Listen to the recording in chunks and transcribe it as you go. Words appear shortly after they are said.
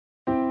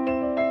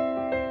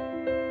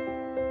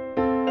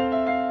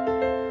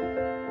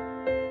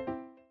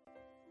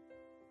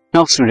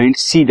Now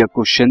students, see the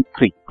question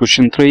 3.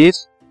 Question 3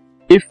 is,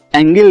 if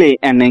angle A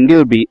and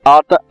angle B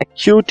are the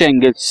acute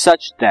angles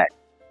such that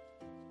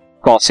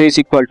cos A is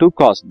equal to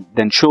cos B,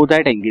 then show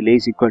that angle A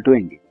is equal to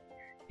angle B.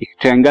 एक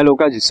triangle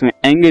होगा जिसमें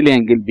angle A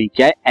angle B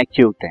क्या है,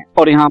 acute है,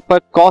 और यहाँ पर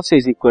cos A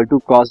is equal to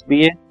cos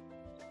B है,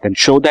 then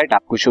show that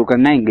आपको शो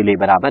करना है एंगल ए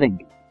बराबर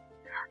एंगल।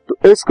 तो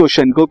इस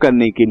क्वेश्चन को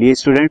करने के लिए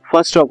स्टूडेंट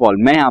फर्स्ट ऑफ ऑल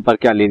मैं यहाँ पर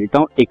क्या ले लेता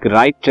हूँ, एक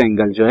राइट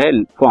ट्रायंगल जो है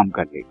फॉर्म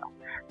कर लेता हूँ।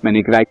 मैंने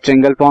एक राइट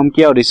ट्रायंगल फॉर्म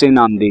किया और इसे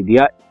नाम दे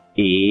दिया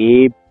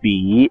ए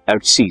बी और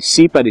सी।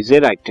 सी पर इसे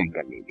राइट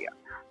ट्रायंगल ले लिया,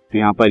 तो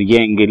यहाँ पर ये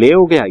एंगल ए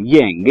हो गया, ये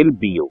एंगल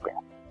बी हो गया।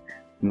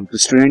 तो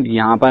स्टूडेंट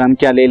यहाँ पर हम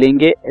क्या ले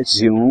लेंगे,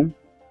 assume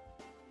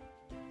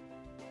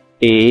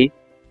A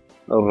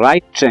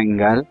right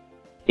triangle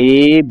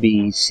A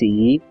B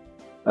C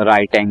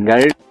right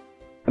angled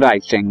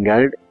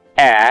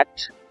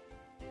at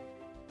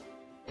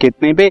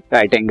कितने पे,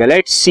 राइट एंगल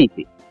एट सी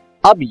पे।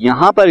 अब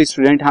यहां पर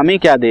स्टूडेंट हमें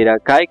क्या दे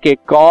रखा है कि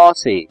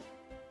cos A,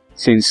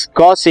 since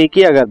cos A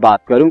की अगर बात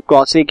करूं,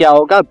 cos A क्या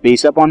होगा,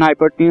 बेस अपॉन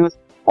हाइपोटेन्यूज,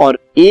 और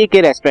A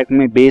के रेस्पेक्ट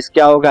में बेस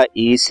क्या होगा,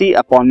 AC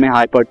अपॉन में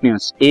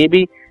हाइपोटेन्यूज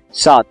AB,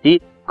 साथ ही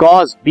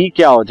cos B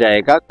क्या हो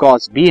जाएगा,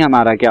 cos B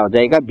हमारा क्या हो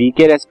जाएगा, B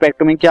के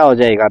रेस्पेक्ट में क्या हो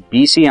जाएगा,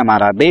 BC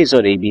हमारा बेस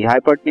और AB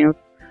हाइपोटेन्यूज।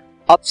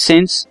 अब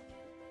since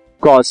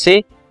cos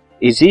A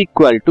is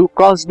equal to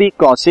cos B,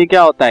 cos A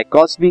क्या होता है,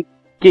 cos B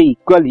के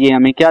इक्वल, ये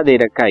हमें क्या दे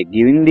रखा है,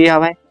 गिवन दिया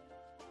हुआ है।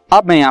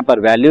 अब मैं यहाँ पर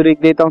वैल्यू लिख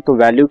देता हूं, तो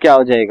वैल्यू क्या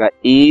हो जाएगा,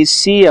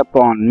 AC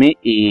अपॉन में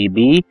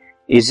AB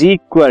is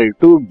equal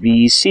to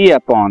BC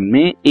upon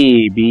में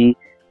AB।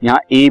 यहाँ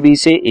AB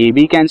से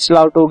AB कैंसिल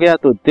आउट हो गया,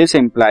 तो this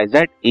implies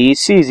that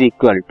AC is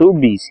equal to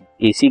BC।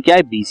 AC क्या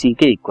है, BC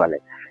के इक्वल है,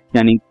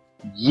 यानी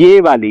ये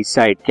वाली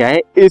साइड क्या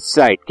है, इस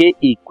साइड के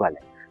इक्वल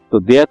है। तो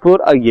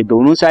देयरफॉर ये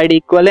दोनों साइड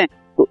इक्वल है,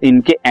 तो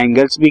इनके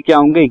एंगल्स भी क्या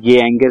होंगे, ये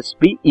एंगल्स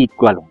भी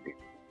इक्वल होंगे।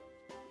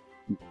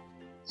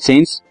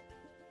 Since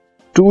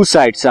two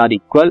sides are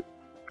equal,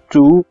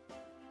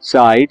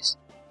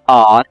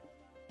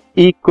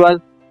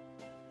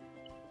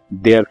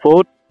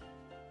 therefore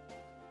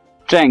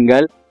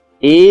triangle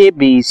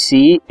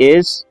ABC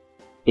is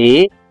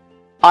a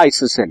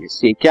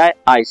isosceles। ये क्या है,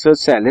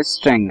 isosceles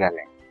triangle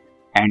है,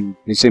 and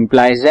this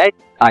implies that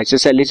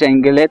isosceles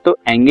angle है, तो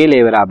एंगल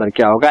A बराबर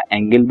क्या होगा,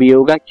 एंगल B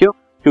होगा। क्यों,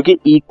 क्योंकि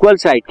इक्वल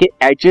साइड के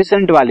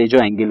एडजेसेंट वाले जो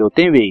एंगल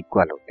होते हैं वे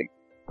इक्वल होते हैं।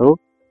 तो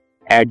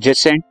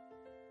adjacent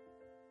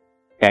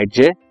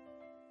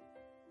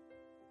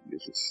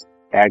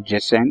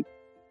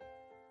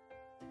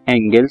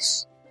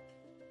angles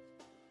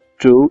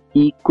to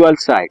equal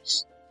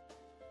sides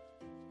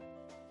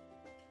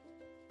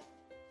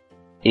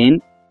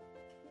in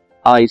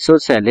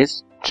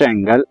isosceles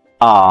triangle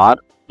are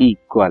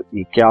equal।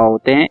 ये क्या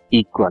होते हैं,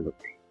 इक्वल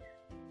होते हैं,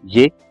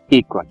 ये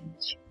equal.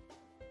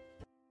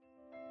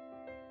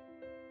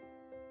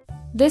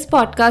 This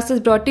podcast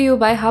is brought to you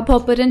bye hub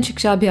hopper and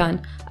शिक्षा अभियान।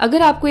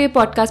 अगर आपको ये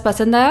पॉडकास्ट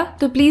पसंद आया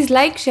तो प्लीज़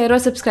लाइक, शेयर और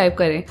सब्सक्राइब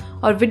करें,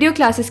 और वीडियो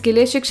क्लासेस के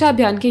लिए शिक्षा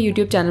अभियान के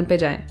यूट्यूब चैनल पर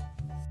जाएं।